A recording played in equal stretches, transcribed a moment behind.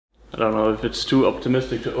I don't know if it's too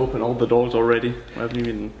optimistic to open all the doors already. We don't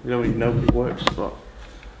even know if it works, but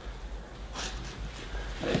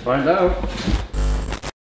let's find out.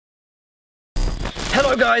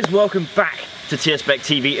 Hello guys, welcome back to TSpec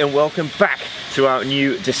TV and welcome back to our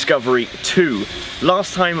new Discovery 2.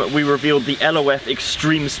 Last time we revealed the l.o.f.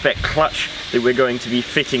 EXTREMEspec clutch that we're going to be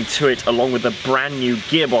fitting to it along with a brand new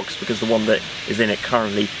gearbox because the one that is in it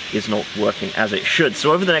currently is not working as it should.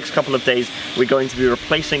 So over the next couple of days we're going to be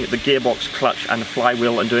replacing the gearbox, clutch and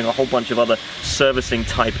flywheel and doing a whole bunch of other servicing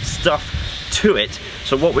type stuff to it.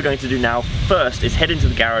 So what we're going to do now first is head into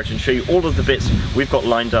the garage and show you all of the bits we've got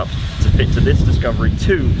lined up to fit to this Discovery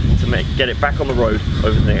 2 to get it back on the road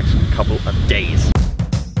over the next couple of days.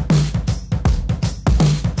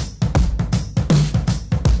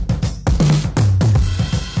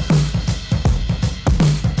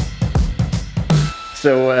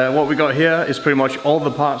 So what we got here is pretty much all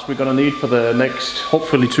the parts we're gonna need for the next,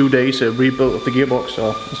 hopefully 2 days, a rebuild of the gearbox.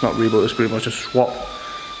 Or it's not rebuild, it's pretty much a swap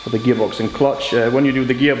for the gearbox and clutch. When you do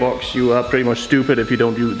the gearbox, you are pretty much stupid if you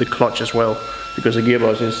don't do the clutch as well, because the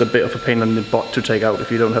gearbox is a bit of a pain in the butt to take out if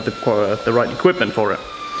you don't have the right equipment for it.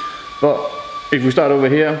 But if we start over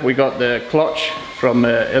here, we got the clutch from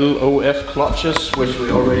l.o.f. clutches, which we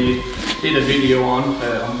already did a video on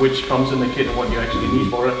which comes in the kit and what you actually need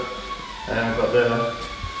for it. Got the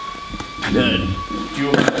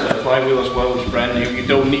dual flywheel as well, which is brand new. You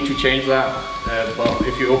don't need to change that, but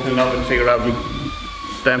if you open it up and figure out you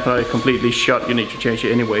damper is completely shut, you need to change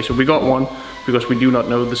it anyway. So we got one because we do not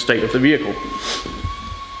know the state of the vehicle.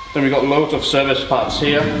 Then we got loads of service parts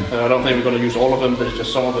here. I don't think we're going to use all of them, there's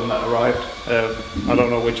just some of them that arrived. I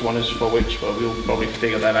don't know which one is for which, but we'll probably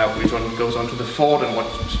figure that out, which one goes onto the Ford and what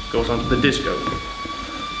goes onto the Disco.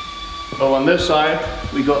 So on this side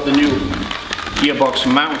we got the new gearbox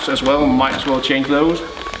mounts as well, might as well change those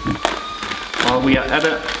while we are at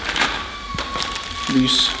it.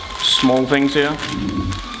 These small things here,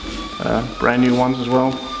 brand new ones as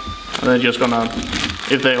well, and they're just gonna,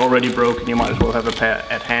 if they're already broken, you might as well have a pair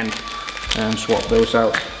at hand and swap those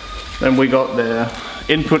out. Then we got the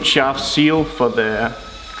input shaft seal for the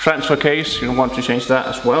transfer case, you want to change that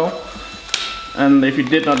as well. And if you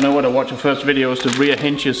did not know it or watch the first videos, the rear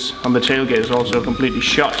hinges on the tailgate is also completely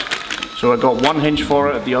shut. So I got one hinge for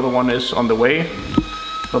it, the other one is on the way.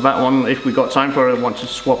 So that one, if we got time for it, I want to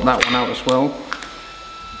swap that one out as well.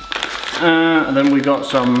 And then we got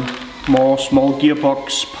some more small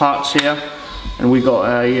gearbox parts here, and we got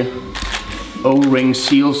a O-ring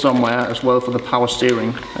seal somewhere as well for the power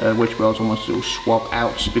steering, which we also want to swap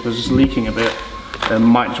out because it's leaking a bit.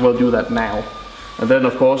 Might as well do that now. And then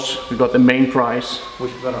of course we got the main prize,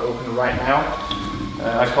 which we're going to open right now.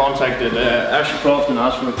 I contacted Ashcroft and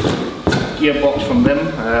asked for a gearbox from them.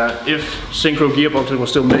 If Synchro Gearboxes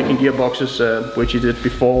was still making gearboxes, which he did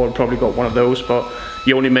before, I probably got one of those, but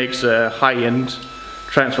he only makes high-end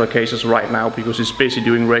transfer cases right now because he's busy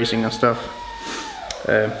doing racing and stuff.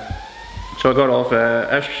 So I got off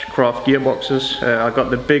Ashcroft gearboxes. I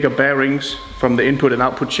got the bigger bearings from the input and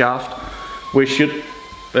output shaft, which should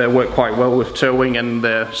work quite well with towing and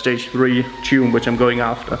the stage 3 tune, which I'm going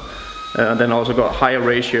after. And then also got higher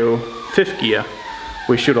ratio 5th gear,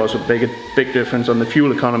 which should also make a big difference on the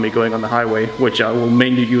fuel economy going on the highway, which I will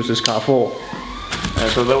mainly use this car for.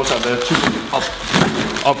 So those are the two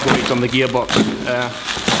upgrades on the gearbox.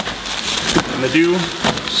 And they do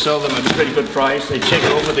sell them at a pretty good price. They check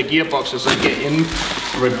over the gearboxes they get in,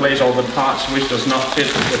 replace all the parts which does not fit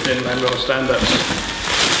within manual standards.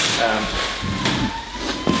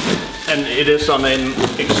 And it is on an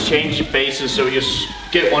exchange basis, so you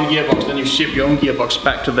get one gearbox, then you ship your own gearbox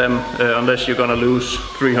back to them, unless you're gonna lose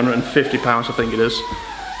 350 pounds, I think it is,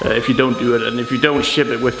 if you don't do it. And if you don't ship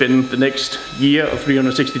it within the next year or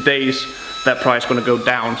 360 days, that price is gonna go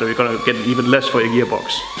down, so you're gonna get even less for your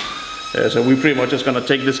gearbox. So we're pretty much just gonna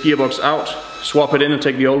take this gearbox out, swap it in and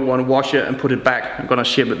take the old one, wash it and put it back. I'm gonna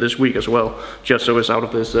ship it this week as well, just so it's out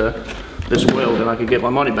of this, this world and I can get my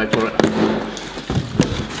money back for it.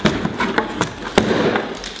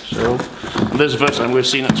 So, this is the first time we've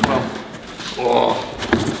seen it as well. Oh,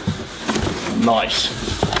 nice.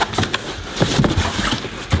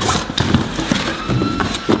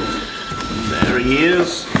 There he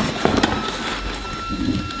is.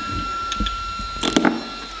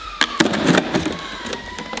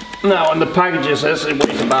 Now, on the package it says it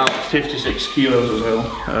weighs about 56 kilos or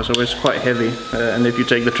so, so it's quite heavy. And if you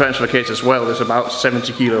take the transfer case as well, it's about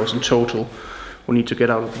 70 kilos in total we need to get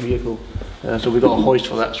out of the vehicle. So we got a hoist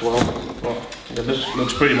for that as well. But yeah, this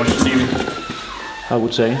looks pretty much new, I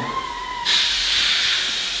would say.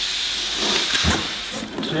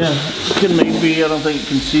 So yeah, it can maybe, I don't think you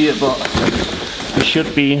can see it, but it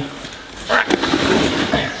should be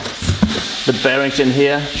The bearings in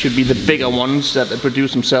here should be the bigger ones that they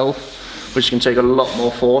produce themselves, which can take a lot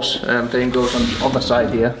more force, and then goes on the other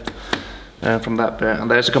side here from that bit. And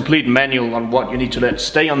there's a complete manual on what you need to let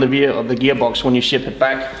stay on the rear of the gearbox when you ship it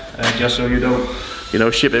back, just so you don't, you know,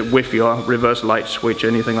 ship it with your reverse light switch or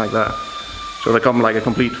anything like that. So they come like a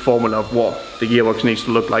complete formula of what the gearbox needs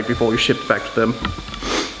to look like before you ship it back to them.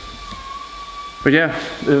 But yeah,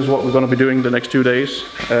 this is what we're going to be doing the next 2 days.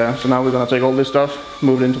 So now we're going to take all this stuff,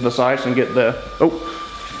 move it into the sides and get the... Oh!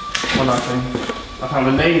 One last thing. I found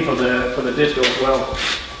a name for the disco as well.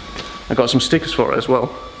 I got some stickers for it as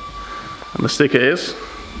well. And the sticker is...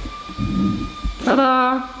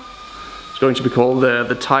 Ta-da! It's going to be called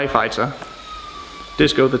the TIE Fighter.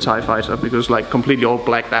 Disco the TIE Fighter, because like completely all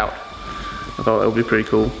blacked out. I thought that would be pretty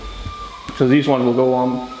cool. So these one will go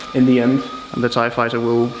on in the end. And the TIE Fighter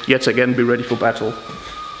will yet again be ready for battle.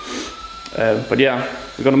 But yeah,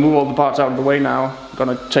 we're gonna move all the parts out of the way now. We're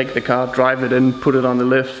gonna take the car, drive it in, put it on the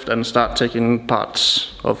lift and start taking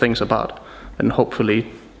parts or things apart and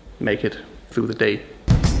hopefully make it through the day.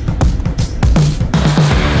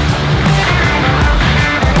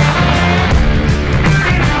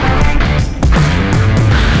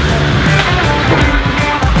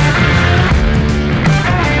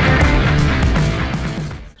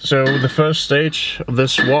 So the first stage of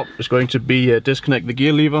this swap is going to be disconnect the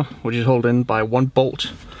gear lever, which is held in by one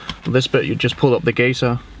bolt. On this bit you just pull up the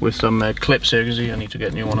gaiter with some clips here. You can see I need to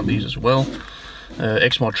get a new one of these as well.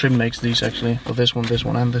 Exmor Trim makes these actually, for this one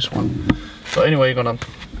and this one. So anyway, you're gonna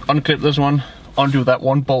unclip this one, undo that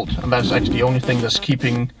one bolt, and that's actually the only thing that's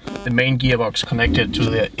keeping the main gearbox connected to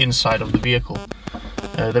the inside of the vehicle.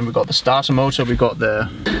 Then we got the starter motor, we got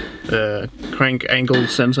the crank angle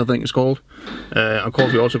sensor, I think it's called. Of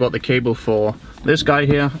course we also got the cable for this guy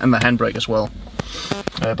here and the handbrake as well.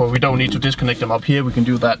 But we don't need to disconnect them up here, we can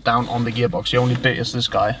do that down on the gearbox. The only bit is this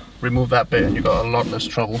guy. Remove that bit and you got a lot less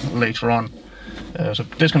trouble later on. So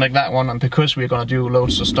disconnect that one, and because we're gonna do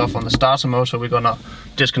loads of stuff on the starter motor, we're gonna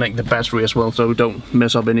disconnect the battery as well, so we don't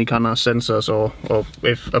mess up any kind of sensors, or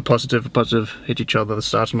if a positive hit each other, the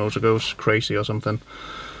starter motor goes crazy or something.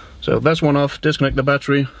 So that's one off, disconnect the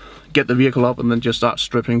battery, get the vehicle up, and then just start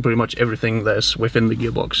stripping pretty much everything that's within the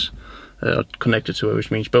gearbox connected to it,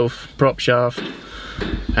 which means both prop shaft,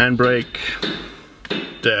 handbrake,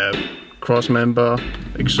 the cross member,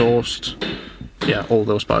 exhaust, yeah, all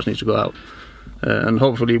those parts need to go out. And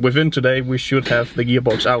hopefully within today we should have the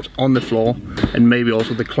gearbox out on the floor, and maybe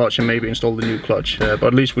also the clutch, and maybe install the new clutch. But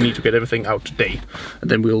at least we need to get everything out today, and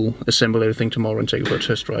then we'll assemble everything tomorrow and take it for a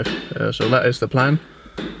test drive. So that is the plan.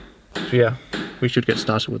 So yeah, we should get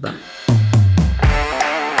started with that.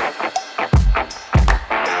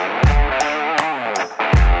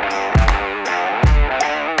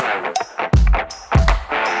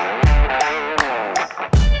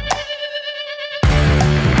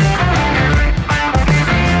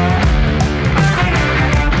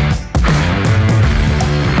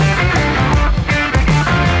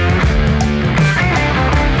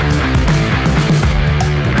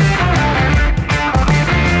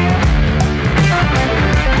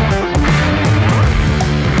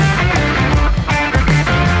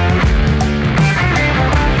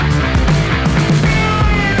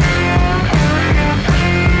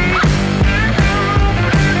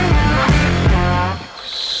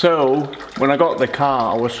 So when I got the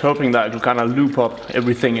car, I was hoping that it would kind of loop up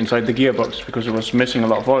everything inside the gearbox because it was missing a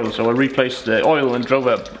lot of oil. So I replaced the oil and drove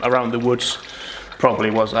it around the woods. Probably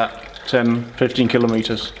was at 10-15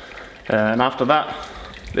 kilometers. And after that,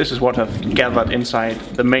 this is what I've gathered inside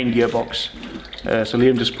the main gearbox. So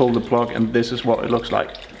Liam just pulled the plug and this is what it looks like.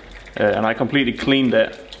 And I completely cleaned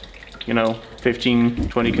it, you know,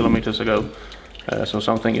 15-20 kilometers ago. So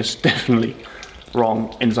something is definitely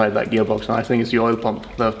wrong inside that gearbox, and I think it's the oil pump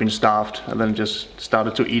that have been starved and then just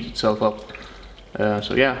started to eat itself up.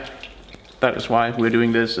 So yeah, that is why we're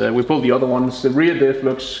doing this. We pulled the other ones. The rear diff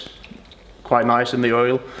looks quite nice in the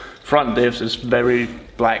oil. Front diffs is very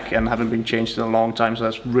black and haven't been changed in a long time, so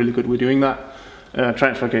that's really good we're doing that.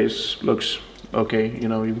 Transfer case looks okay, you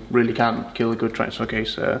know, you really can't kill a good transfer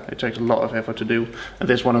case. It takes a lot of effort to do, and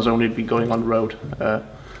this one has only been going on the road.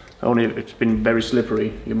 Only if it's been very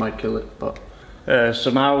slippery you might kill it. But so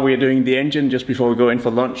now we're doing the engine just before we go in for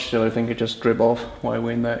lunch, so I think it just drip off while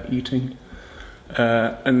we're in there eating.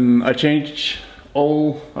 And I changed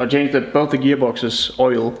both the gearboxes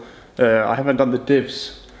oil. I haven't done the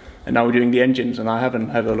diffs, and now we're doing the engines, and I haven't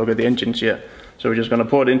had a look at the engines yet. So we're just gonna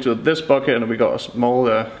pour it into this bucket, and we got a small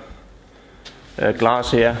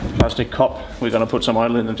glass here, plastic cup. We're gonna put some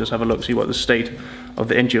oil in and just have a look, see what the state of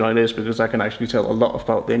the engine oil is, because I can actually tell a lot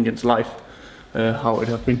about the engine's life. how it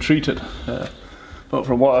had been treated. But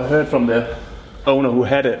from what I heard from the owner who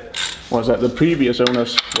had it, was that the previous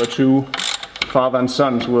owners were two father and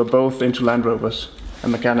sons who were both into Land Rovers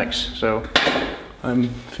and mechanics. So I'm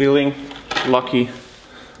feeling lucky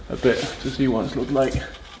a bit to see what it looks like.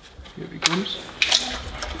 Here he comes.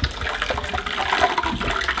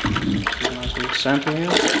 A nice little sample here.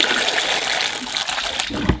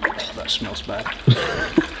 Oh, that smells bad.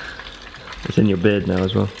 It's in your beard now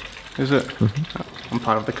as well. Is it? Mm-hmm. I'm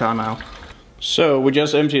part of the car now. So we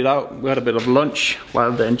just emptied it out. We had a bit of lunch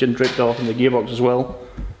while the engine dripped off in the gearbox as well.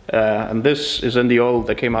 And this is in the oil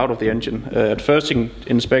that came out of the engine. At first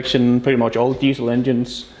inspection, pretty much all diesel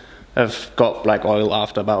engines have got black oil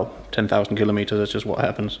after about 10,000 kilometers. That's just what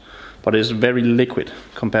happens. But it's very liquid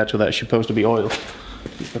compared to that. It's supposed to be oil.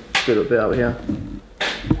 Spit a bit out here.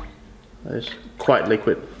 It's quite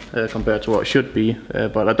liquid compared to what it should be.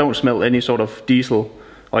 But I don't smell any sort of diesel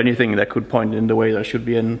or anything that could point in the way there should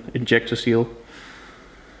be an injector seal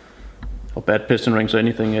or bad piston rings or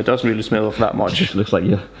anything. It doesn't really smell of that much. It just looks like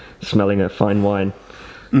you're smelling a fine wine.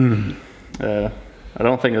 I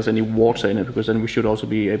don't think there's any water in it, because then we should also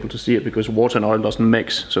be able to see it, because water and oil doesn't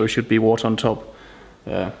mix, so it should be water on top.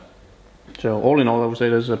 So all in all, I would say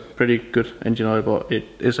there's a pretty good engine oil, but it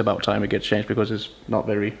is about time it gets changed because it's not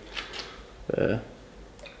very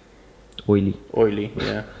oily.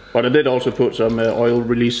 Yeah. But I did also put some oil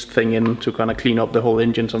release thing in to kind of clean up the whole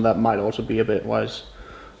engine, so that might also be a bit why it's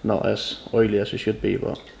not as oily as it should be.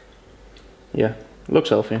 But yeah, looks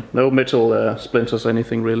healthy. No metal splinters or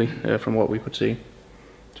anything really, from what we could see.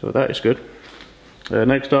 So that is good.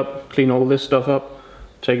 Next up, clean all this stuff up.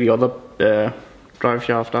 Take the other drive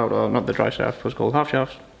shaft out, or not the drive shaft, what's it called? Half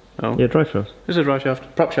shaft? No. Yeah, drive shaft. This is drive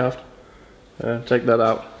shaft, prop shaft. Take that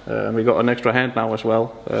out. We got an extra hand now as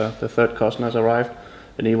well. The third cousin has arrived,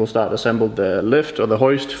 and he will start assemble the lift or the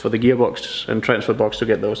hoist for the gearbox and transfer box to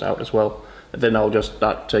get those out as well. And then I'll just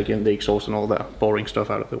start taking the exhaust and all that boring stuff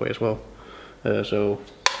out of the way as well. So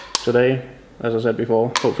today, as I said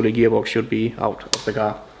before, hopefully gearbox should be out of the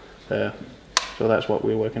car. So that's what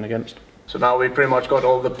we're working against. So now we pretty much got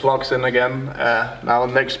all the plugs in again. Now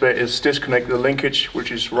the next bit is disconnect the linkage,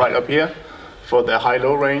 which is right up here for the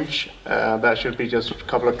high-low range. That should be just a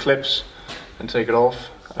couple of clips and take it off.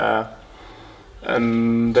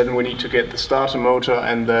 And then we need to get the starter motor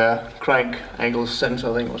and the crank angle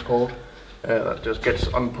sensor, I think it was called. That just gets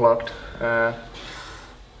unplugged.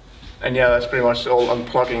 And yeah, that's pretty much all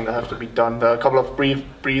unplugging that has to be done. There are a couple of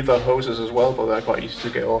breather hoses as well, but they're quite easy to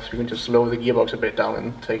get off. You can just lower the gearbox a bit down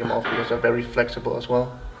and take them off, because they're very flexible as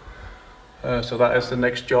well. So that is the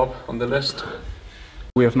next job on the list.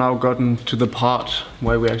 We have now gotten to the part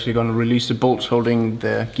where we're actually going to release the bolts holding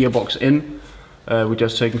the gearbox in. We're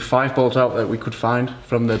just taking 5 bolts out that we could find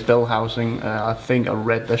from the bell housing. I think I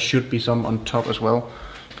read there should be some on top as well.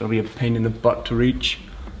 It's going to be a pain in the butt to reach.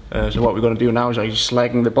 So what we're going to do now is actually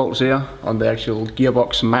slagging the bolts here on the actual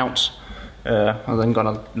gearbox mounts. I'm then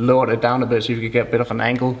going to lower it down a bit so you can get a bit of an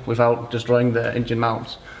angle without destroying the engine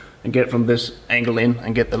mounts. And get from this angle in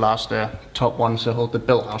and get the last top ones to hold the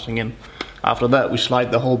bell housing in. After that we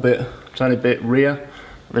slide the whole bit, tiny bit rear,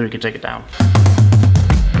 and then we can take it down.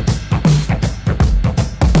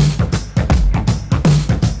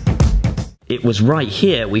 It was right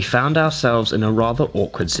here we found ourselves in a rather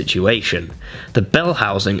awkward situation. The bell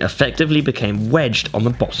housing effectively became wedged on the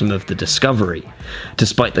bottom of the Discovery,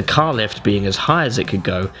 despite the car lift being as high as it could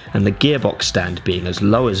go and the gearbox stand being as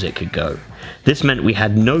low as it could go. This meant we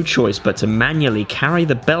had no choice but to manually carry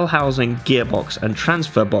the bell housing, gearbox and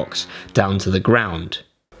transfer box down to the ground.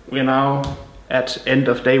 We're now at end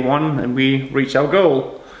of day 1 and we reached our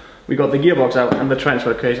goal. We got the gearbox out and the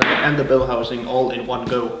transfer case out and the bell housing all in one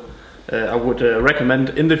go. I would recommend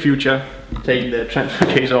in the future taking the transfer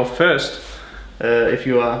case off first if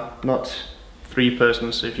you are not 3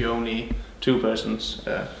 persons, if you're only 2 persons,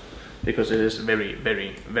 because it is very,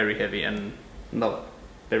 very, very heavy and not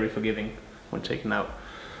very forgiving when taken out.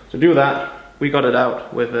 To do that, we got it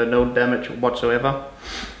out with no damage whatsoever.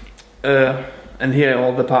 And here are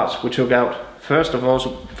all the parts we took out. First of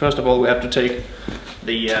all, we have to take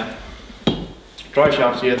the drive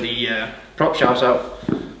shafts here, the prop shafts out,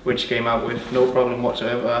 which came out with no problem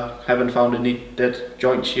whatsoever. Haven't found any dead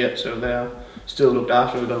joints yet, so they're still looked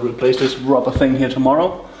after. We're going to replace this rubber thing here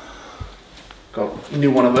tomorrow. Got a new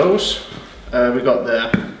one of those. We got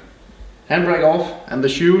the handbrake off and the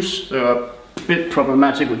shoes. They're a bit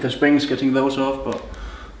problematic with the springs getting those off, but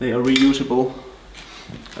they are reusable.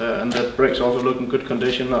 And the brakes also look in good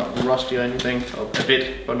condition, not rusty or anything. A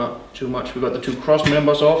bit, but not too much. We got the 2 cross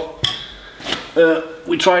members off.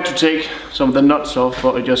 We tried to take some of the nuts off,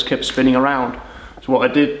 but it just kept spinning around. So what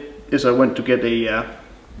I did is I went to get an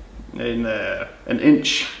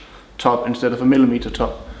inch top instead of a millimeter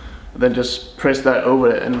top, and then just pressed that over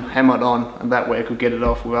it and hammered on, and that way I could get it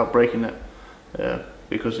off without breaking it,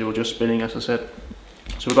 because it was just spinning, as I said.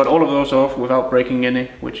 So we got all of those off without breaking any,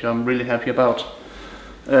 which I'm really happy about.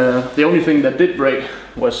 The only thing that did break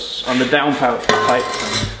was on the downpipe.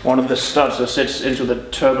 One of the studs that sits into the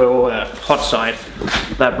turbo hot side,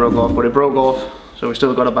 that broke off, but it broke off, so we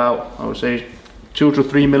still got about, I would say, 2 to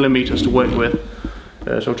 3 millimeters to work with.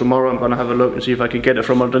 So tomorrow I'm gonna have a look and see if I can get it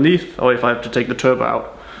from underneath, or if I have to take the turbo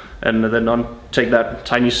out and then take that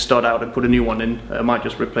tiny stud out and put a new one in. I might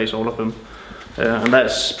just replace all of them. And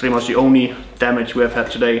that's pretty much the only damage we have had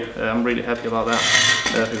today. I'm really happy about that,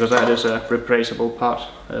 because that is a replaceable part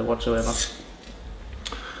whatsoever.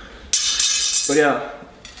 But yeah,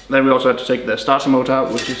 then we also had to take the starter motor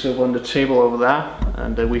out, which is on the table over there,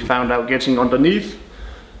 and we found out getting underneath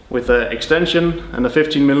with an extension and a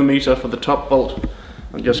 15mm for the top bolt,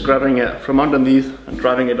 and just grabbing it from underneath and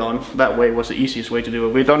driving it on. That way was the easiest way to do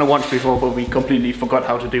it. We've done it once before, but we completely forgot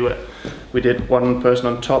how to do it. We did one person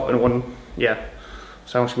on top and one, yeah,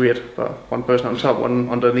 sounds weird, but one person on top, one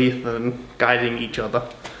underneath, and guiding each other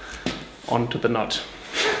onto the nut.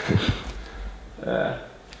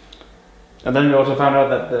 And then we also found out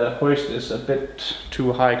that the hoist is a bit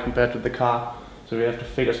too high compared to the car, so we have to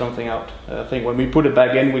figure something out. I think when we put it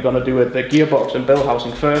back in, we're gonna do it the gearbox and bell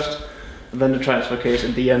housing first, and then the transfer case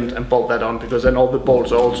in the end, and bolt that on, because then all the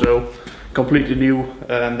bolts are also completely new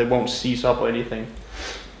and they won't seize up or anything.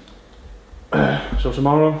 So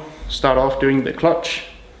tomorrow, start off doing the clutch,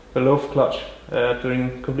 the l.o.f clutch,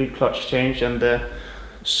 doing complete clutch change, and the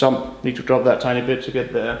sump, need to drop that tiny bit to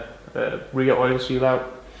get the rear oil seal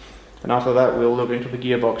out. And after that we'll look into the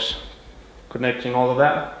gearbox, connecting all of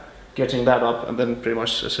that, getting that up, and then pretty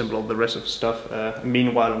much assemble all the rest of the stuff.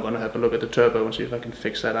 Meanwhile I'm going to have a look at the turbo and see if I can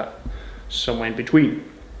fix that up somewhere in between.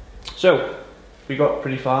 So we got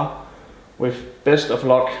pretty far. With best of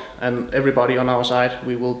luck and everybody on our side,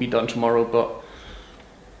 we will be done tomorrow, but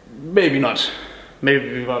maybe not.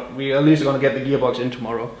 Maybe we at least are going to get the gearbox in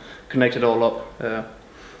tomorrow, connect it all up. And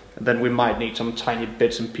then we might need some tiny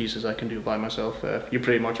bits and pieces I can do by myself. You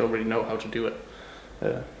pretty much already know how to do it.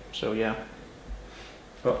 So yeah.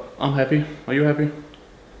 But I'm happy. Are you happy?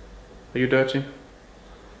 Are you dirty?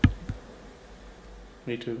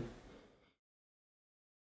 Me too.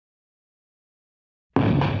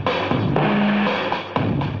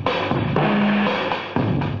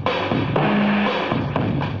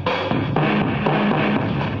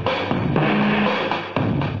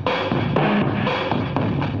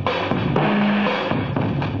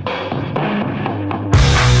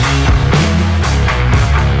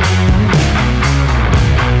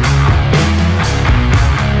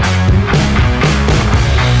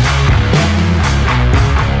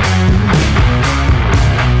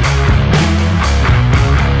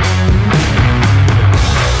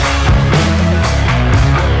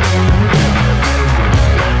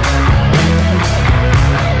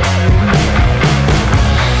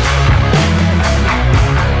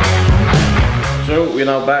 We're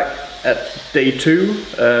now back at day 2.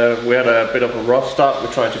 We had a bit of a rough start.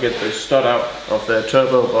 We tried to get the stud out of the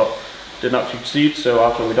turbo, but did not succeed. So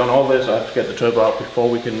after we've done all this, I have to get the turbo out before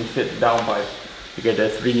we can fit the downpipe to get the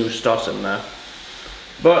 3 new studs in there.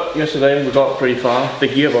 But yesterday we got pretty far. The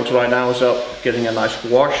gearbox right now is up, getting a nice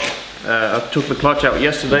wash. I took the clutch out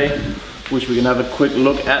yesterday, which we can have a quick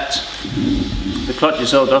look at. The clutch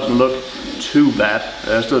itself doesn't look too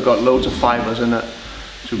bad. Still got loads of fibers in it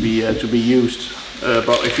to be used.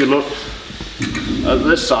 But if you look at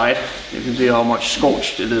this side, you can see how much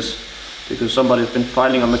scorched it is, because somebody's been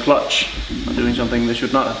filing on the clutch or doing something they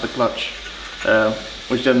should not have the clutch,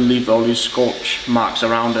 which then leaves all these scorch marks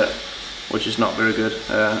around it, which is not very good.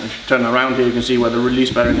 If you turn around here, you can see where the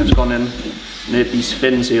release bearing has gone in, near these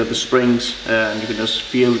fins here, the springs, and you can just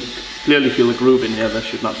clearly feel the groove in here that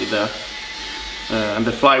should not be there. And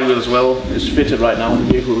the flywheel as well is fitted right now in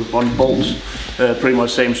the vehicle with 1 bolt. Pretty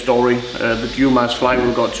much same story. The Gearbox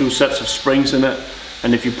flywheel got 2 sets of springs in it,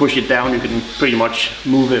 and if you push it down you can pretty much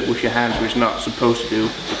move it with your hands, which you're not supposed to do,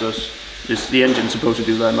 because the engine's supposed to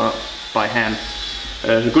do that, not by hand.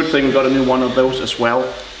 It's a good thing we got a new one of those as well.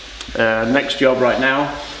 Next job right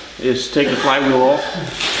now is take the flywheel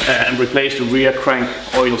off and replace the rear crank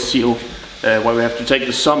oil seal, where we have to take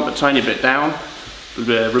the sump a tiny bit down,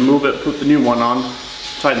 remove it, put the new one on,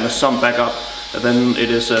 tighten the sump back up, and then it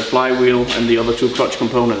is a flywheel and the other 2 clutch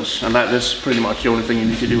components, and that is pretty much the only thing you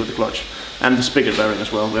need to do with the clutch. And the spigot bearing as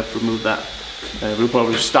well, we have to remove that. we'll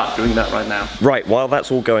probably start doing that right now. Right, while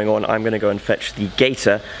that's all going on, I'm going to go and fetch the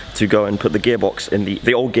gator to go and put the gearbox in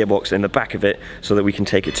the old gearbox in the back of it so that we can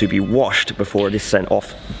take it to be washed before it is sent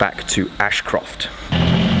off back to Ashcroft.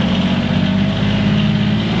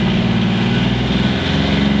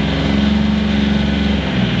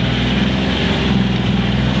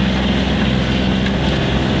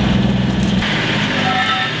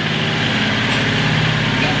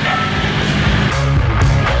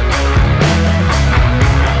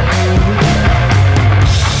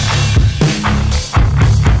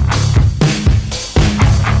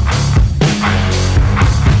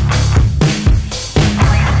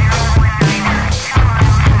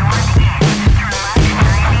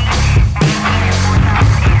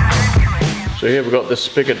 So here we've got the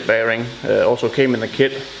spigot bearing, also came in the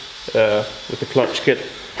kit with the clutch kit.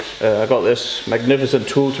 I got this magnificent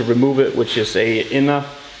tool to remove it, which is a inner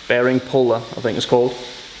bearing puller, I think it's called.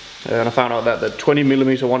 And I found out that the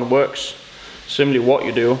 20mm one works. Simply what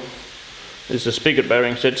you do is the spigot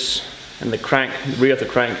bearing sits in the crank, the rear of the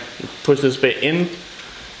crank. You push this bit in,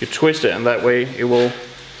 you twist it, and that way it will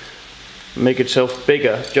make itself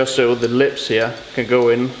bigger, just so the lips here can go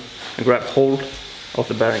in and grab hold of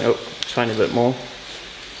the bearing. Oh, tiny bit more.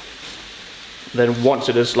 Then once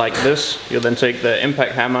it is like this, you'll then take the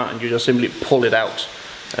impact hammer and you just simply pull it out.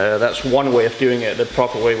 That's one way of doing it, the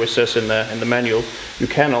proper way, which says in the manual. You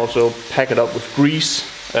can also pack it up with grease,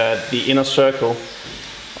 the inner circle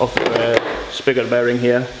of the spigot bearing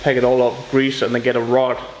here, pack it all up with grease, and then get a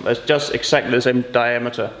rod that's just exactly the same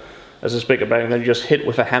diameter as the spigot bearing. Then you just hit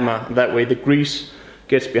with a hammer, and that way the grease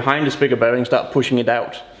gets behind the spigot bearing, start pushing it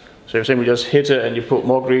out. So you simply just hit it and you put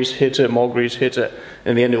more grease, hit it, more grease, hit it,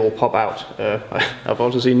 and in the end it will pop out. I've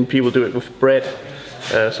also seen people do it with bread,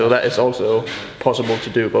 so that is also possible to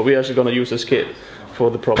do. But we're actually going to use this kit for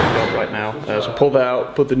the proper job right now. So pull that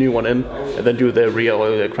out, put the new one in, and then do the rear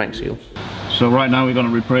oil crank seal. So right now we're going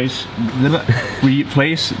to replace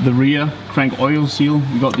the rear crank oil seal.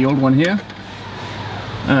 We got the old one here.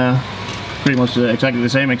 Pretty much exactly the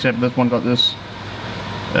same, except this one got this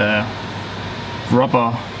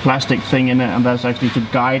rubber plastic thing in it, and that's actually to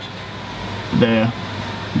guide the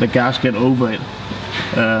gasket over it,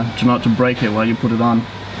 to not to break it while you put it on.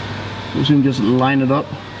 So you just line it up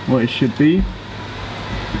where it should be,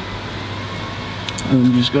 and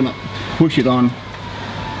I'm just gonna push it on.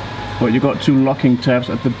 Well, you've got two locking tabs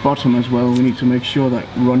at the bottom as well. We need to make sure that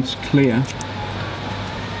runs clear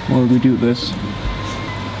while we do this.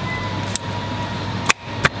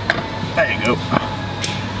 There you go.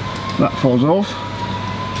 That falls off.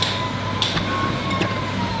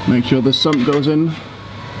 Make sure the sump goes in.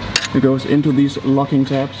 It goes into these locking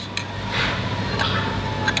tabs.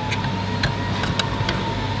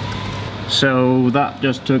 So that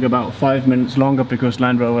just took about 5 minutes longer because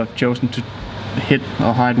Land Rover have chosen to hit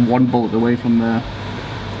or hide one bolt away from the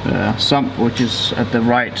sump, which is at the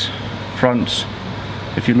right front.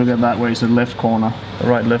 If you look at that way, it's the left corner, the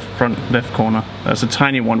right left front left corner. There's a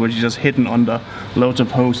tiny one which is just hidden under loads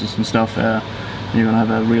of hoses and stuff. You're gonna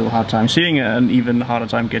have a real hard time seeing it, and even harder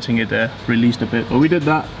time getting it released a bit. But we did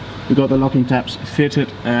that. We got the locking tabs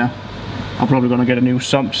fitted. I'm probably gonna get a new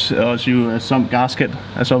sump gasket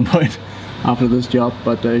at some point after this job,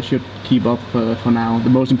 but it should keep up for now. The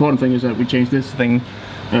most important thing is that we change this thing,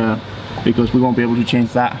 because we won't be able to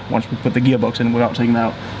change that once we put the gearbox in without taking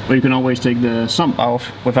that out. But you can always take the sump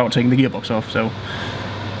off without taking the gearbox off. So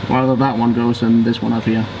rather that one goes and this one up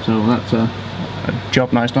here. So that's a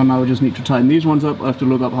job nice done. Now we just need to tighten these ones up. I have to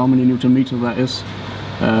look up how many Newton meter that is,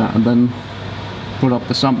 and then put up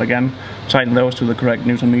the sump again, tighten those to the correct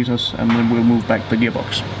Newton meters, and then we'll move back the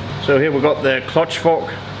gearbox. So here we've got the clutch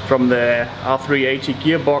fork from the R380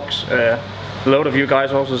 gearbox. A lot of you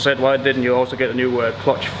guys also said, why didn't you also get a new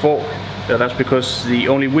clutch fork? That's because the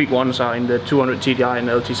only weak ones are in the 200 TDI and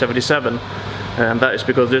LT77, and that is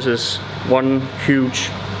because this is one huge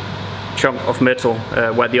chunk of metal,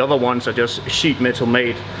 where the other ones are just sheet metal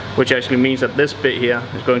made, which actually means that this bit here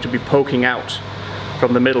is going to be poking out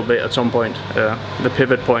from the middle bit at some point. The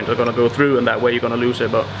pivot point are going to go through, and that way you're going to lose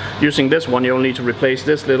it. But using this one, you'll need to replace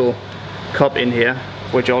this little cup in here,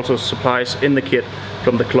 which also supplies in the kit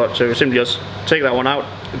from the clutch. So you simply just take that one out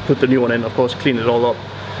and put the new one in, of course clean it all up,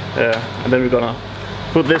 and then we're gonna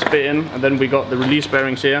put this bit in, and then we got the release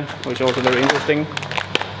bearings here, which is also very interesting.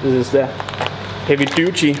 This is the heavy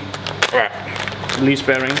duty release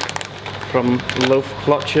bearing from l.o.f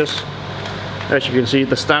clutches. As you can see,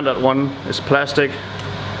 the standard one is plastic,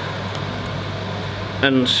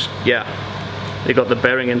 and yeah, you got the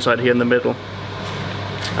bearing inside here in the middle.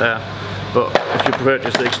 But if you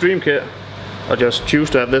purchase the extreme kit, I just choose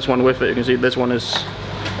to have this one with it. You can see this one is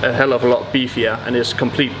a hell of a lot beefier, and it's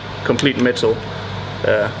complete metal.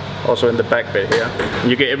 Also in the back bit here, and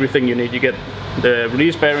you get everything you need. You get the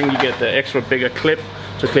release bearing, you get the extra bigger clip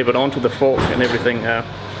to clip it onto the fork and everything.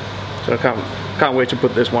 So I can't wait to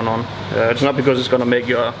put this one on. It's not because it's gonna make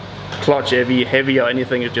your clutch heavier or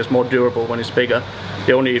anything. It's just more durable when it's bigger.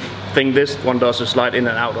 The only thing this one does is slide in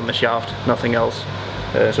and out on the shaft, nothing else.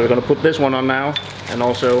 So we're gonna put this one on now, and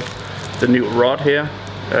also the new rod here.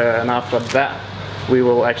 And after that, we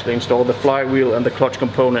will actually install the flywheel and the clutch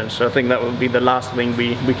components. So I think that will be the last thing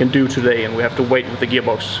we can do today, and we have to wait with the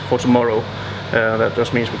gearbox for tomorrow. That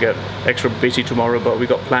just means we get extra busy tomorrow, but we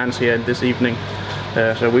got plans here this evening.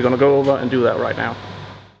 So we're gonna go over and do that right now.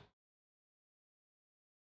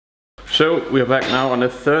 So we are back now on the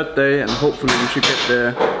third day, and hopefully we should get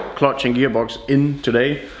the clutch and gearbox in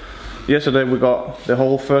today. Yesterday we got the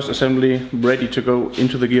whole first assembly ready to go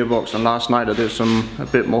into the gearbox, and last night I did a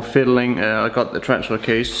bit more fiddling. I got the transfer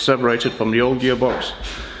case separated from the old gearbox,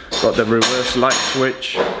 got the reverse light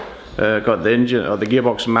switch, got the engine or the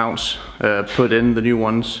gearbox mounts put in, the new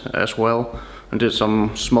ones as well, and did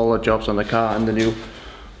some smaller jobs on the car, and the new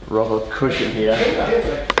rubber cushion here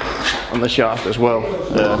on the shaft as well,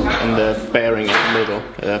 and the bearing in the middle.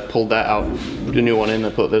 Pulled that out, put the new one in,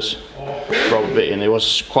 and put this rubber bit in. It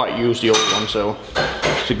was quite used, the old one, so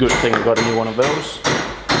it's a good thing we got a new one of those.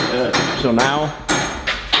 So now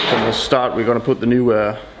from the start we're going to put the new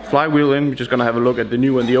flywheel in. We're just going to have a look at the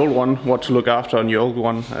new and the old one, what to look after on the old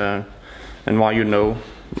one, and why you know,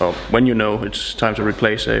 well, when you know it's time to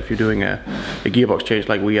replace it if you're doing a gearbox change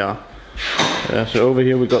like we are. So over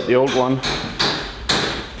here we got the old one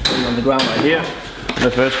on the ground right here. And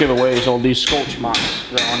the first giveaway is all these scorch marks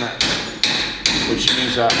that are on it, which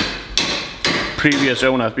means that previous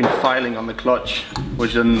owner has been filing on the clutch,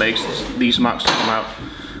 which then makes these marks come out.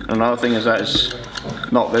 And another thing is that it's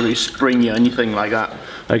not very springy or anything like that.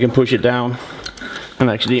 I can push it down and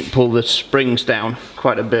actually pull the springs down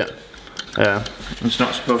quite a bit. It's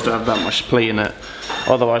not supposed to have that much play in it.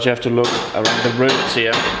 Otherwise you have to look around the rivets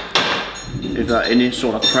here if there are any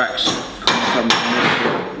sort of cracks from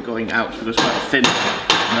going out, because it's quite thin.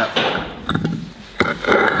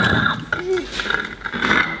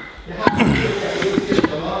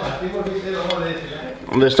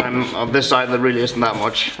 On this side there really isn't that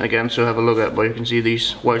much again to have a look at, but you can see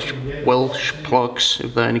these Welsh plugs,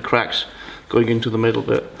 if there are any cracks going into the middle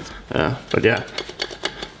bit. But yeah,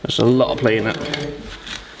 there's a lot of play in it.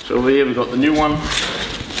 So over here we've got the new one.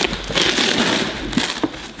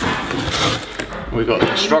 We've got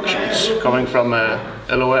the instructions coming from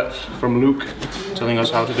l.o.f, from Luke, telling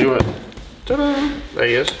us how to do it. Ta-da! There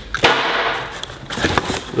he is.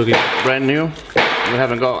 Looking brand new. We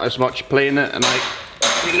haven't got as much play in it, and I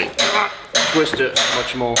really twist it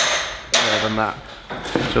much more than that.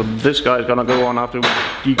 So this guy's gonna go on after we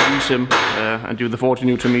degrease him and do the 40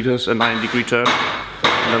 Newton meters and 9-degree turn.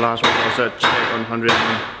 And the last one was at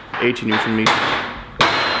 180 Newton meters.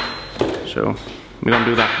 So we're gonna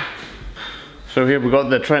do that. So here we got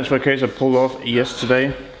the transfer case I pulled off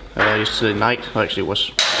yesterday night, actually it was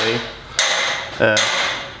today.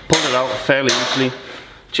 Pulled it out fairly easily.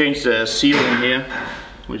 Changed the sealing here,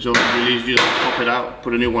 which is really easy. Just pop it out,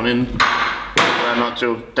 put a new one in, not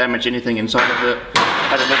to damage anything inside of it.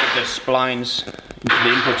 Had a look at the splines into the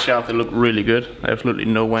input shaft, they look really good. Absolutely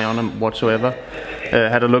no wear on them whatsoever.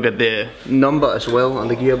 Had a look at the number as well on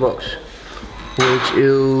the gearbox, which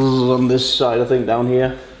is on this side, I think, down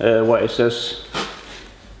here, where it says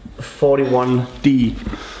 41D,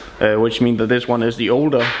 which means that this one is the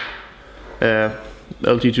older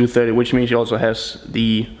LT230, which means it also has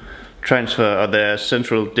the transfer or the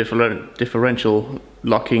central differential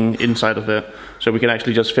locking inside of it, so we can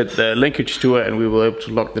actually just fit the linkage to it, and we will be able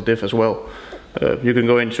to lock the diff as well. You can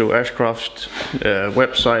go into Ashcraft's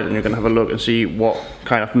website and you can have a look and see what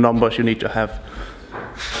kind of numbers you need to have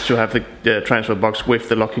the transfer box with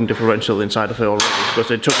the locking differential inside of it already, because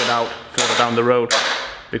they took it out further down the road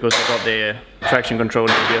because they got the traction control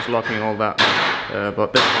and ABS locking and all that.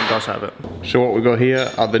 But this one does have it. So what we got here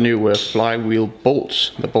are the new flywheel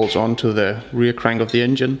bolts that bolts onto the rear crank of the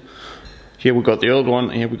engine. Here we got the old one,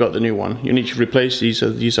 and here we got the new one. You need to replace these.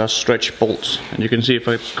 These are stretch bolts, and you can see if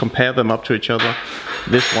I compare them up to each other,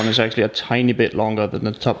 this one is actually a tiny bit longer than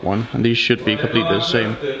the top one, and these should be completely the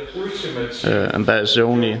same. And that is the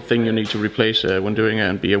only thing you need to replace when doing it,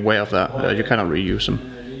 and be aware of that. You cannot reuse them.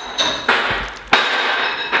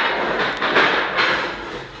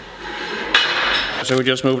 So we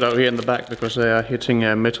just moved out here in the back because they are hitting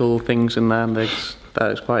metal things in there, and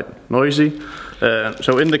that is quite noisy.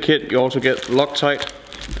 So in the kit you also get Loctite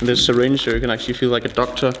in this syringe, so you can actually feel like a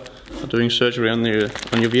doctor doing surgery on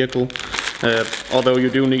your vehicle. Although you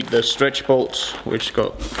do need the stretch bolts, which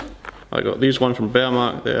I got these ones from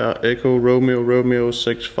Bearmark. They are Echo Romeo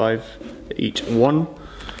 6581.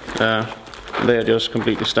 They are just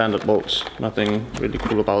completely standard bolts, nothing really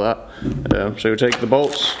cool about that. So you take the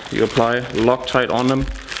bolts, you apply Loctite on them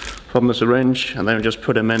from the syringe, and then you just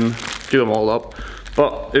put them in, do them all up.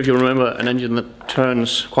 But if you remember, an engine that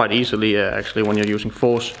turns quite easily actually when you're using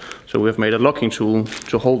force, so we've made a locking tool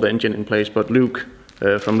to hold the engine in place. But Luke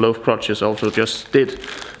from l.o.f Crutches also just did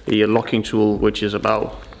a locking tool, which is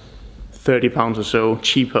about 30 pounds or so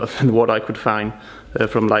cheaper than what I could find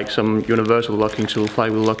from like some universal locking tool,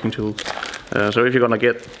 flywheel locking tool. So if you're gonna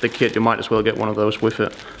get the kit, you might as well get one of those with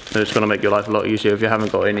it. It's gonna make your life a lot easier if you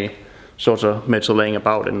haven't got any sort of metal laying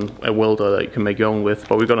about in a welder that you can make your own with.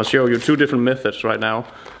 But we're gonna show you two different methods right now,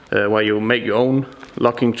 where you make your own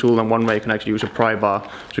locking tool, and one way you can actually use a pry bar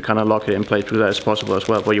to kind of lock it in place, because that is possible as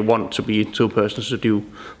well, but you want to be two persons to do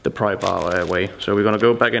the pry bar way. So we're gonna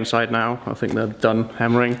go back inside now. I think they're done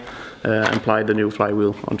hammering, and apply the new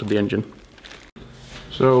flywheel onto the engine.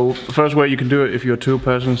 So the first way you can do it, if you're two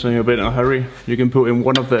persons and you're a bit in a hurry, you can put in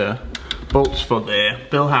one of the bolts for the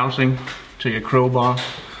bell housing, take a crowbar,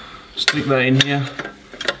 stick that in here,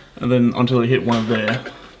 and then until you hit one of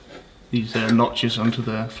these notches onto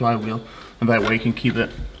the flywheel, and that way you can keep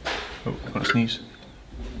it. Oh, I'm gonna sneeze.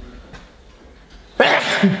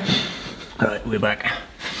 Alright, we're back.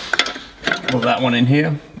 Put that one in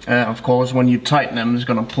here. Of course, when you tighten them, it's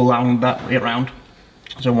gonna pull down that way around,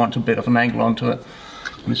 so I want a bit of an angle onto it.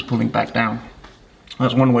 And it's pulling back down.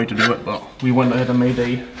 That's one way to do it, but we went ahead and made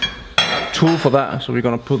a tool for that, so we're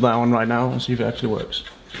gonna put that on right now and see if it actually works.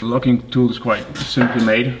 The locking tool is quite simply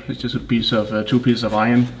made. It's just a piece of two pieces of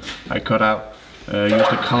iron I cut out. Used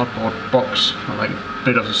a cardboard box, like a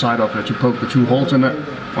bit of the side of it, to poke the two holes in it.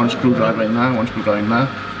 One screwdriver in there, one screwdriver in there.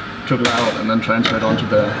 Took it out and then transferred onto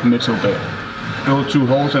the middle bit. Drilled two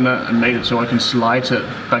holes in it and made it so I can slide it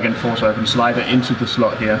back and forth, so I can slide it into the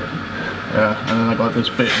slot here. And then I got this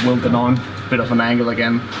bit welded on, bit of an angle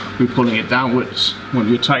again. We're pulling it downwards when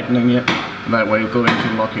you're tightening it, and that way you're going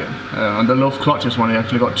to lock it. On the l.o.f Clutches one, you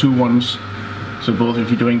actually got two ones, so both if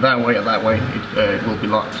you're doing that way or that way, it will be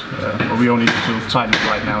locked. But we only need to tighten it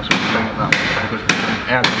right now, so we're doing it that way, because we can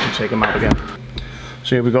add them to take them out again.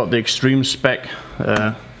 So here we got the Extreme-spec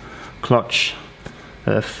clutch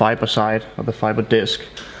fiber side of the fiber disc.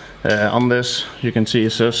 On this, you can see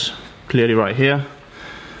it says clearly right here,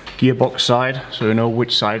 Gearbox side, so you know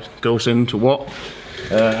which side goes into what.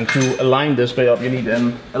 And to align this bit up, you need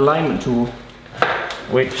an alignment tool,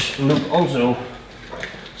 which Luke also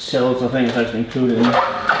sells. I think it's actually included in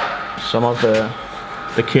some of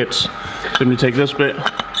the kits. So you take this bit,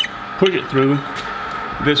 push it through,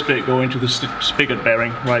 this bit go into the spigot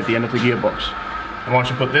bearing right at the end of the gearbox. And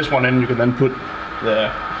once you put this one in, you can then put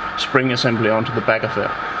the spring assembly onto the back of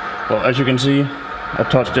it. Well, as you can see, I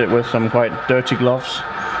touched it with some quite dirty gloves.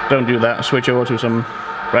 Don't do that, switch over to some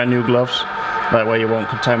brand new gloves, that way you won't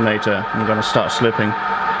contaminate it. I'm gonna start slipping.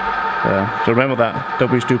 So remember that,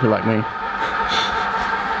 don't be stupid like me.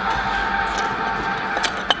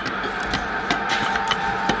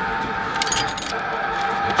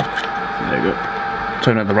 There you go,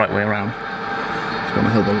 turn it the right way around. It's gonna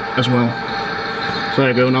help as well. So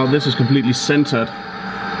there you go, now this is completely centered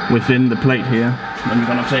within the plate here. Then you're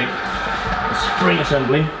gonna take a spring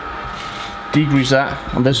assembly, degrease that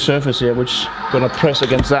on this surface here, which is gonna press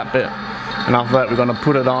against that bit, and after that we're gonna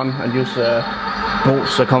put it on and use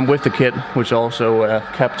bolts that come with the kit, which are also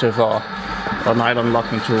captive or nylon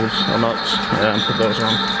locking tools or nuts, and put those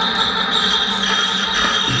on.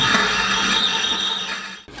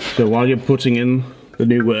 So while you're putting in the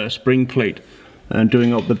new spring plate and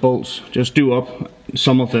doing up the bolts, just do up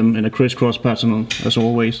some of them in a crisscross pattern as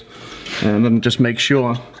always, and then just make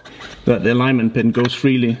sure that the alignment pin goes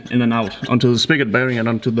freely in and out onto the spigot bearing and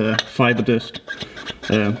onto the fiber disc.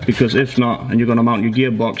 Because if not, and you're going to mount your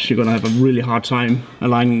gearbox, you're going to have a really hard time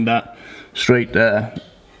aligning that straight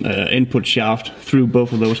input shaft through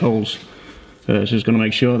both of those holes. So just going to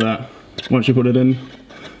make sure that once you put it in,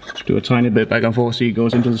 do a tiny bit back and forth so it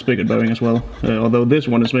goes into the spigot bearing as well. Although this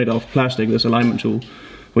one is made of plastic, this alignment tool,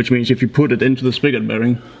 which means if you put it into the spigot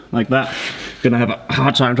bearing like that, you're gonna have a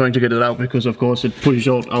hard time trying to get it out, because of course it pushes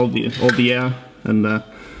out all the air, and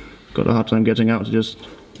got a hard time getting out. So just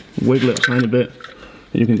wiggle it a tiny bit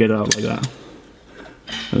and you can get it out like that,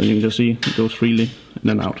 and then you can just see it goes freely in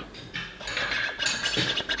and out,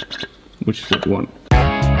 which is what you want.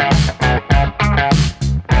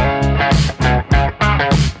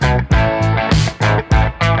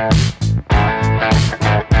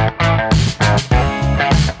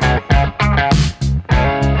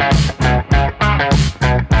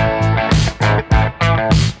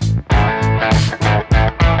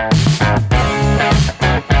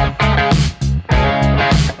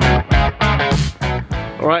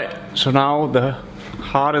 So now the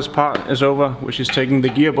hardest part is over, which is taking the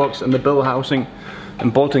gearbox and the bell housing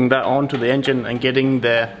and bolting that onto the engine and getting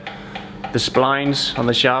the splines on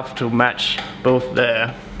the shaft to match both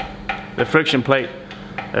the friction plate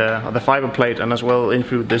or the fiber plate, and as well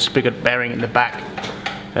include the spigot bearing in the back.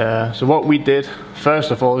 So what we did first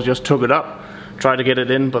of all is just took it up, tried to get it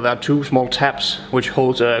in, but there are two small tabs which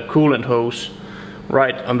holds a coolant hose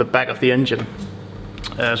right on the back of the engine.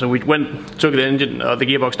 So we took the engine, the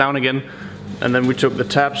gearbox down again, and then we took the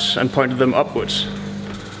tabs and pointed them upwards.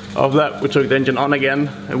 Of that we took the engine on again,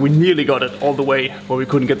 and we nearly got it all the way, but we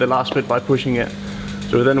couldn't get the last bit by pushing it.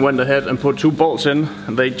 So we then went ahead and put two bolts in,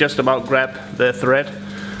 and they just about grabbed the thread.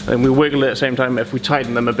 And we wiggled it at the same time if we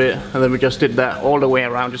tightened them a bit, and then we just did that all the way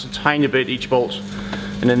around, just a tiny bit each bolt,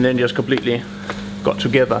 and then just completely got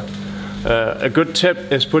together. A good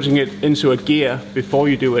tip is putting it into a gear before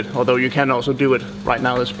you do it, although you can also do it right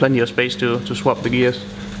now. There's plenty of space to swap the gears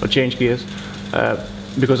or change gears,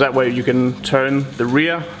 because that way you can turn the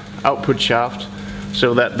rear output shaft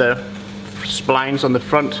so that the splines on the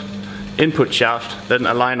front input shaft then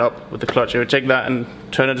align up with the clutch. You take that and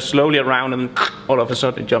turn it slowly around, and all of a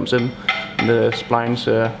sudden it jumps in and the splines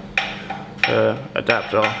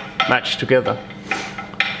adapt or match together.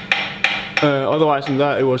 Otherwise than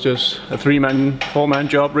that, it was just a 4-man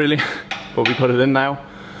job really, but we put it in now.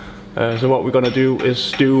 So what we're gonna do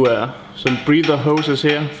is do some breather hoses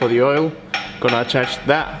here for the oil. Gonna attach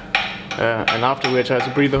that, and after we attach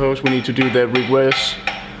the breather hose, we need to do the reverse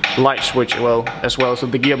light switch as well, so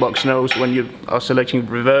the gearbox knows when you are selecting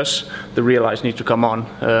reverse, the rear lights need to come on.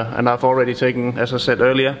 And I've already taken, as I said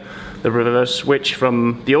earlier, the reverse switch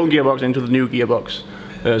from the old gearbox into the new gearbox.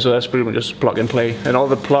 So that's pretty much just plug and play. And all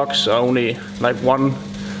the plugs are only like one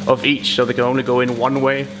of each, so they can only go in one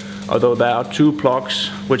way, although there are two plugs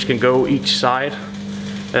which can go each side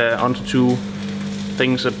onto two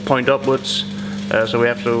things that point upwards. So we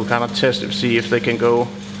have to kind of test it to see if they can go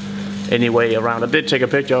any way around. I did take a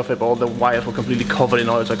picture of it, but all the wires were completely covered in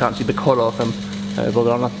oil, so I can't see the color of them. But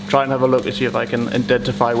I'm gonna try and have a look and see if I can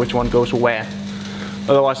identify which one goes where.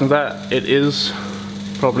 Otherwise than that, it is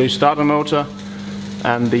probably starter motor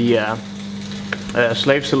and the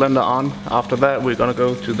slave cylinder on. After that, we're gonna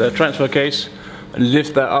go to the transfer case and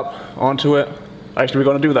lift that up onto it. Actually,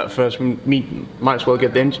 we're gonna do that first. We might as well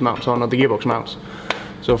get the engine mounts on, or the gearbox mounts.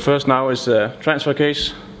 So first now is the transfer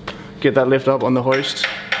case. Get that lift up on the hoist,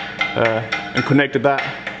 and connected that,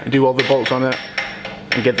 and do all the bolts on it,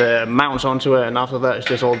 and get the mounts onto it, and after that it's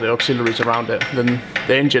just all the auxiliaries around it. Then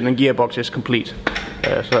the engine and gearbox is complete.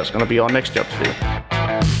 So that's going to be our next job to do.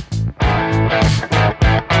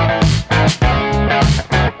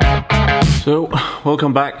 So,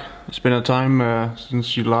 welcome back. It's been a time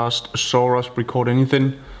since you last saw us record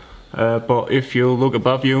anything, but if you look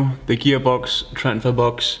above you, the gearbox, transfer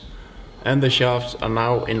box and the shafts are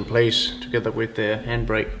now in place together with the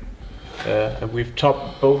handbrake. And we've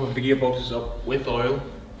topped both of the gearboxes up with oil,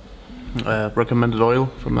 recommended oil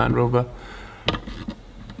from Land Rover.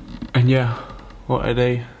 And yeah, what a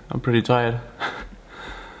day. I'm pretty tired.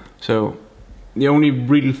 So the only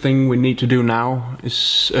real thing we need to do now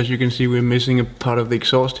is, as you can see, we're missing a part of the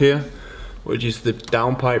exhaust here, which is the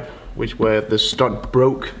downpipe, where the stud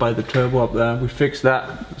broke by the turbo up there. We fixed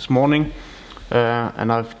that this morning,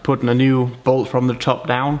 and I've put in a new bolt from the top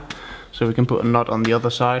down, so we can put a nut on the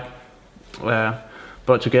other side.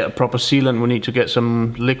 But to get a proper sealant, we need to get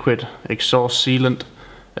some liquid exhaust sealant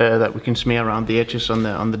that we can smear around the edges on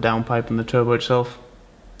the downpipe and the turbo itself,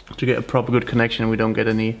 to get a proper good connection and we don't get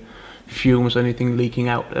any fumes or anything leaking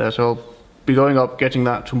out. So I'll be going up, getting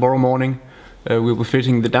that tomorrow morning. We'll be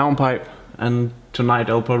fitting the downpipe, and tonight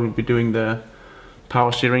I'll probably be doing the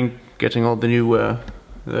power steering, getting all the new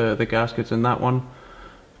the gaskets in that one.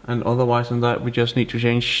 And otherwise than that, we just need to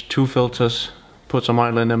change 2 filters, put some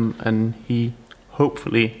oil in them, and he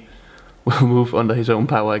hopefully will move under his own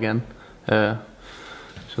power again.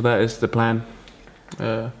 So that is the plan.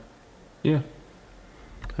 Yeah,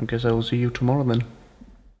 I guess I will see you tomorrow then.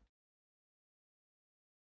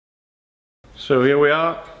 So here we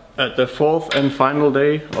are at the 4th and final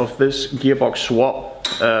day of this gearbox swap.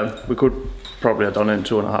 We could probably have done it in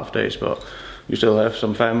 2.5 days, but you still have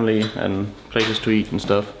some family and places to eat and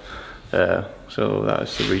stuff. So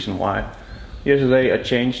that's the reason why. Yesterday I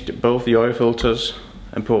changed both the oil filters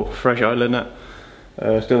and put fresh oil in it.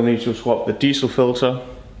 Still need to swap the diesel filter.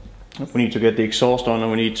 We need to get the exhaust on,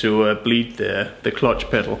 and we need to bleed the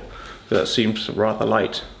clutch pedal. That seems rather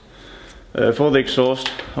light. For the exhaust,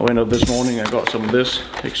 I went up this morning, I got some of this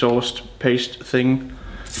exhaust paste thing.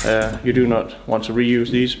 You do not want to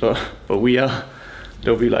reuse these, but we are.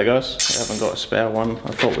 Don't be like us. I haven't got a spare one.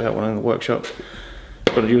 I thought we had one in the workshop.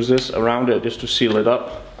 I'm going to use this around it just to seal it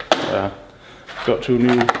up. Got 2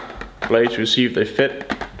 new blades to see if they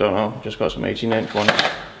fit. Don't know, just got some 18-inch ones.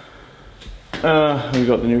 We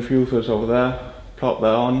got the new fuel filter over there. Plop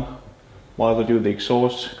that on while they do the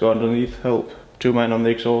exhaust. Go underneath, help 2 men on the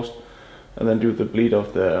exhaust, and then do the bleed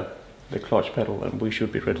off the clutch pedal, and we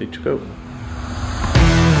should be ready to go.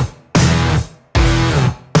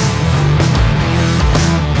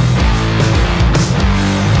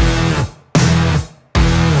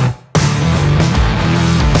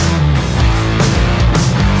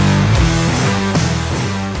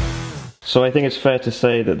 So I think it's fair to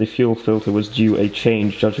say that the fuel filter was due a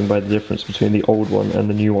change, judging by the difference between the old one and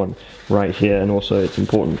the new one right here. And also it's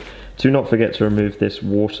important to not forget to remove this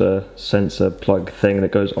water sensor plug thing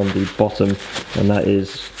that goes on the bottom, and that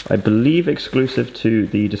is, I believe, exclusive to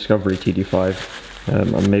the Discovery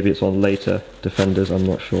TD5, and maybe it's on later Defenders, I'm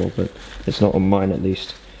not sure, but it's not on mine at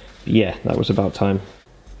least. But yeah, that was about time.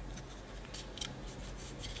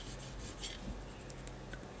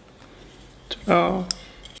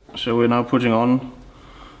 So we're now putting on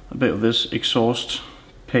a bit of this exhaust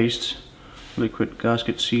paste liquid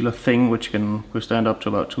gasket sealer thing, which can withstand up to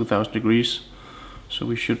about 2000 degrees. So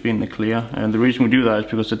we should be in the clear. And the reason we do that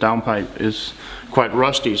is because the downpipe is quite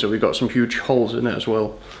rusty, so we've got some huge holes in it as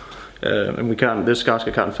well. And this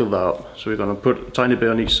gasket can't fill that up. So we're going to put a tiny bit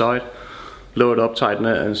on each side, lower it up, tighten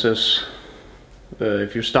it, and it says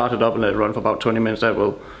if you start it up and let it run for about 20 minutes, that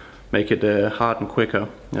will make it harden quicker.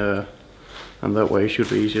 And that way it should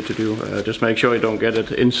be easier to do. Just make sure you don't get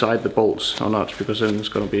it inside the bolts or nuts, because then it's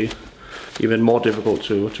going to be even more difficult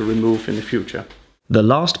to remove in the future. The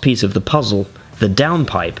last piece of the puzzle, the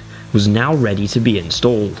downpipe, was now ready to be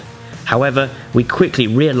installed. However, we quickly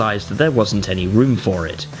realised that there wasn't any room for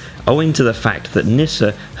it, owing to the fact that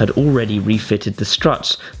Nissa had already refitted the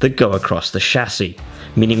struts that go across the chassis,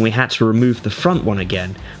 meaning we had to remove the front one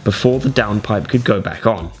again before the downpipe could go back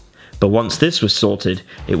on. But once this was sorted,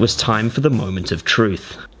 it was time for the moment of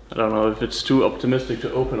truth. I don't know if it's too optimistic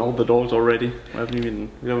to open all the doors already. We don't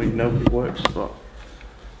even know if it works, but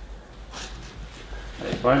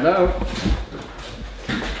let's find out.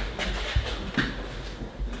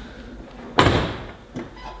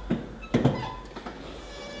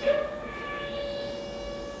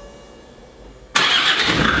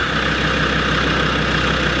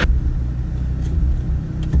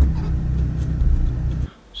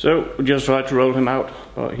 So we just tried to roll him out,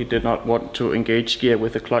 but he did not want to engage gear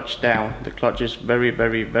with the clutch down. The clutch is very,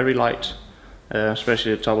 very, very light,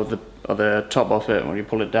 especially the top of it. When you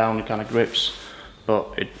pull it down, it kind of grips,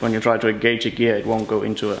 but when you try to engage a gear, it won't go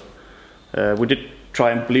into it. We did try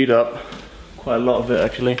and bleed up quite a lot of it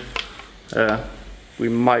actually. We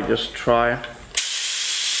might just try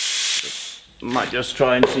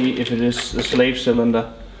and see if it is the slave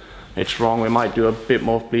cylinder. It's wrong. We might do a bit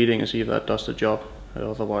more bleeding and see if that does the job.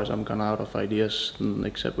 Otherwise I'm gonna out of ideas,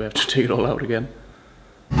 except we have to take it all out again.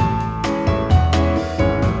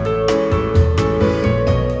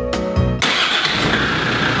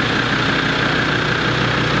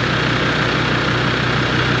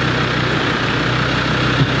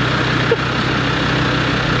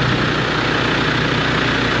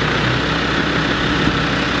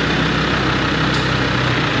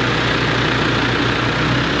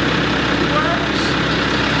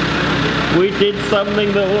 We did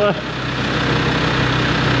something that worked.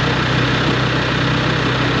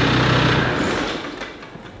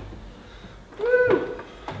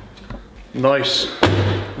 Nice.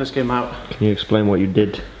 Let's get him out. Can you explain what you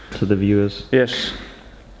did to the viewers? Yes.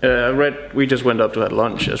 We just went up to have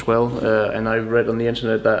lunch as well, and I read on the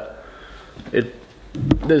internet that the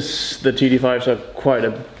TD5s are quite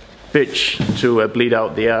a bitch to bleed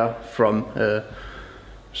out the air from.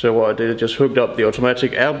 So what I did, just hooked up the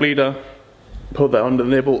automatic air bleeder, put that on the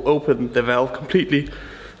nipple, open the valve completely,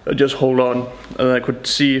 and just hold on, and I could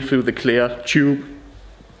see through the clear tube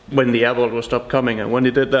when the air bubble would stop coming. And when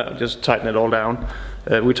it did that, just tighten it all down.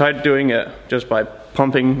 We tried doing it just by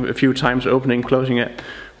pumping a few times, opening, closing it,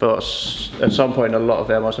 but at some point a lot of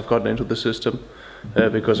air must have gotten into the system,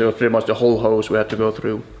 because it was pretty much the whole hose we had to go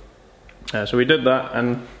through. So we did that,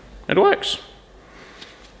 and it works.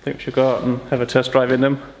 I think we should go out and have a test drive in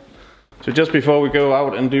them. So just before we go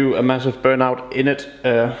out and do a massive burnout in it,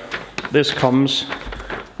 this comes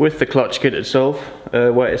with the clutch kit itself,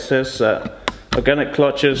 where it says that organic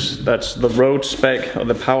clutches, that's the road spec or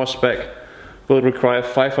the power spec, will require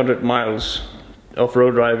 500 miles of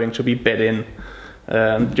road driving to be bed in.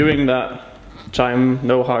 During that time,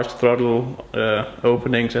 no harsh throttle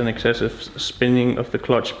openings and excessive spinning of the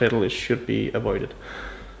clutch pedal should be avoided.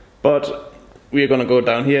 But we are going to go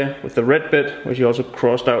down here with the red bit, which you also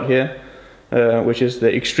crossed out here. which is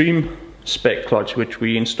the extreme spec clutch, which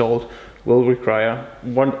we installed, will require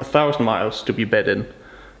 1,000 miles to be bed in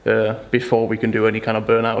before we can do any kind of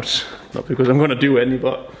burnouts. Not because I'm going to do any,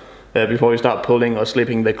 but before we start pulling or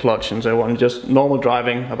slipping the clutch and so on. Just normal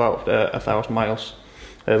driving, about 1,000 miles,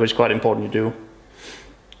 which is quite important to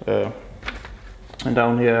do. And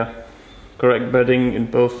down here, correct bedding in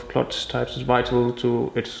both clutch types is vital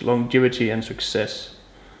to its longevity and success.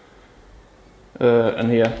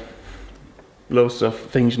 And here, loads of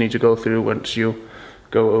things you need to go through once you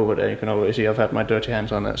go over there. You can already see I've had my dirty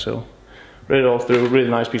hands on it, so read it all through. Really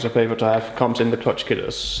nice piece of paper to have. Comes in the clutch kit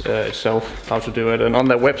itself, how to do it, and on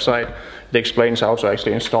their website it explains how to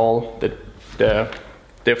actually install the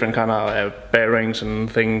different kind of bearings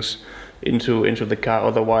and things into the car.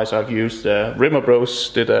 Otherwise, I've used Rimmer Bros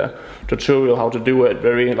did a tutorial how to do it,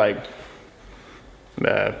 very like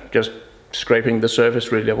just scraping the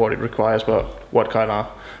surface really of what it requires, but what kind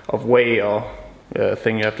of way or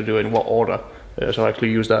thing you have to do in what order. So I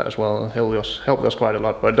actually use that as well. It helped us quite a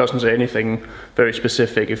lot, but it doesn't say anything very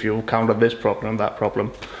specific if you counter this problem, that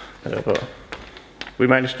problem. But we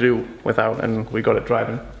managed to do without, and we got it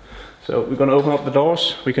driving. So we're going to open up the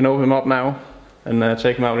doors. We can open them up now and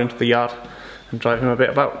take him out into the yard and drive him a bit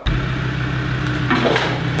about.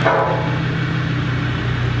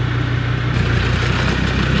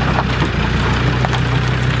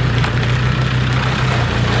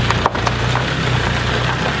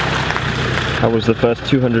 That was the first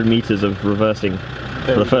 200 meters of reversing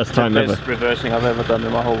for the first time ever. Best reversing I've ever done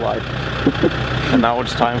in my whole life. And now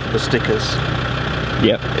it's time for the stickers.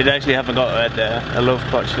 Yep. It actually haven't got a l.o.f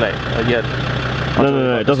clutch yet.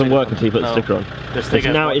 No, it doesn't work until you put the sticker on. The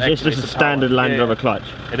sticker now it's just a standard Land Rover clutch.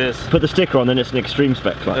 It is. Put the sticker on, then it's an extreme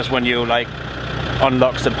spec clutch. That's when you like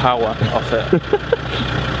unlocks the power of it.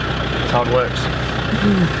 That's how it works.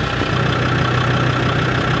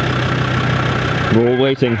 We're all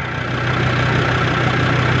waiting.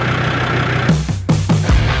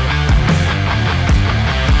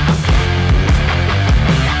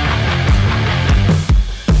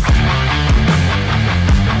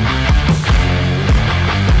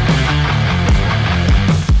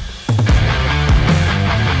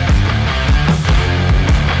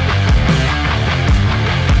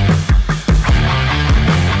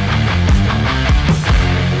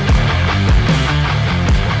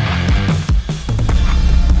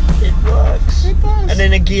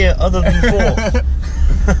 In a gear other than fourth.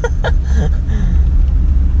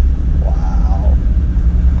 Wow,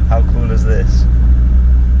 how cool is this?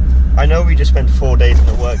 I know we just spent 4 days in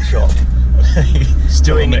the workshop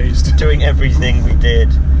doing everything we did,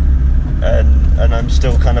 and I'm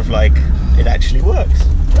still kind of like, it actually works.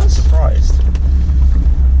 I'm surprised.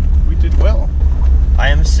 We did well. I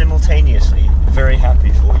am simultaneously very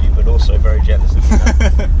happy for you, but also very jealous of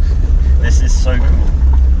you. This is so cool.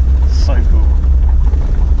 So cool.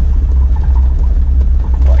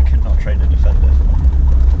 Trade a Defender.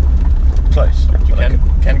 Close. You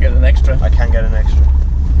can get an extra. I can get an extra.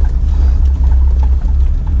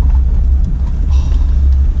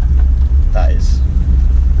 That is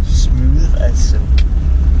smooth as silk.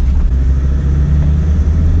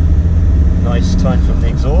 Nice tone from the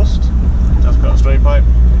exhaust. It does got a straight pipe.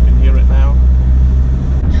 You can hear it now.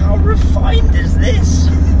 How refined is this?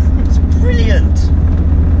 It's brilliant.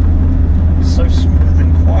 It's so smooth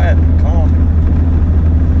and quiet and calm.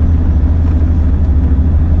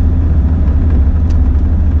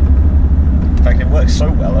 In fact, it works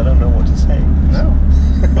so well, I don't know what to say. No.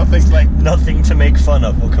 Nothing's like... Nothing to make fun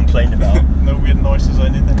of or complain about. No weird noises or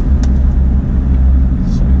anything.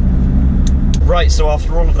 Right, so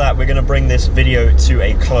after all of that, we're going to bring this video to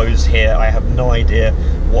a close here. I have no idea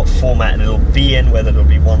what format it'll be in, whether it'll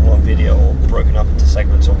be one long video or broken up into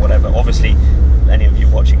segments or whatever. Obviously, any of you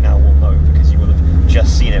watching now will know because you will have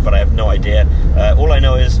just seen it, but I have no idea. All I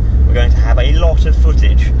know is we're going to have a lot of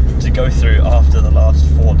footage to go through after the last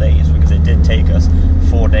 4 days, because it did take us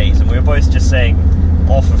 4 days, and we were both just saying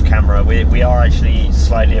off of camera, we are actually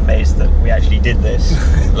slightly amazed that we actually did this.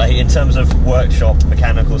 Like, in terms of workshop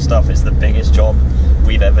mechanical stuff, it's the biggest job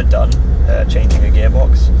we've ever done, changing a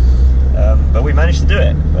gearbox, but we managed to do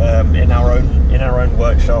it in our own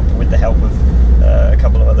workshop with the help of a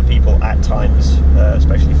couple of other people at times,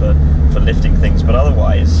 especially for lifting things, but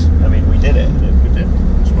otherwise, I mean, we did it. We did.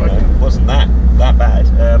 It wasn't that bad,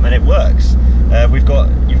 and it works. You've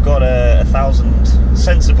got 1,000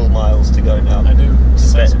 sensible miles to go now. I do.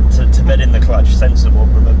 To bed in the clutch. Sensible,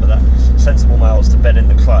 remember that. Sensible miles to bed in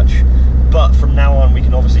the clutch. But from now on, we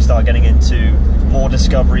can obviously start getting into more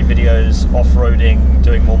discovery videos, off-roading,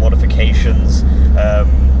 doing more modifications,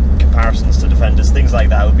 comparisons to Defenders, things like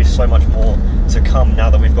that. There will be so much more to come now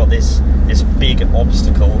that we've got this big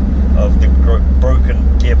obstacle of the broken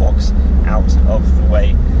gearbox out of the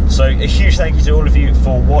way. So a huge thank you to all of you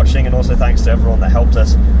for watching, and also thanks to everyone that helped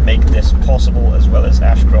us make this possible, as well as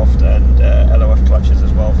Ashcroft and l.o.f clutches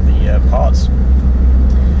as well for the parts.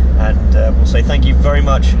 And we'll say thank you very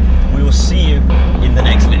much. We will see you in the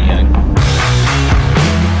next video.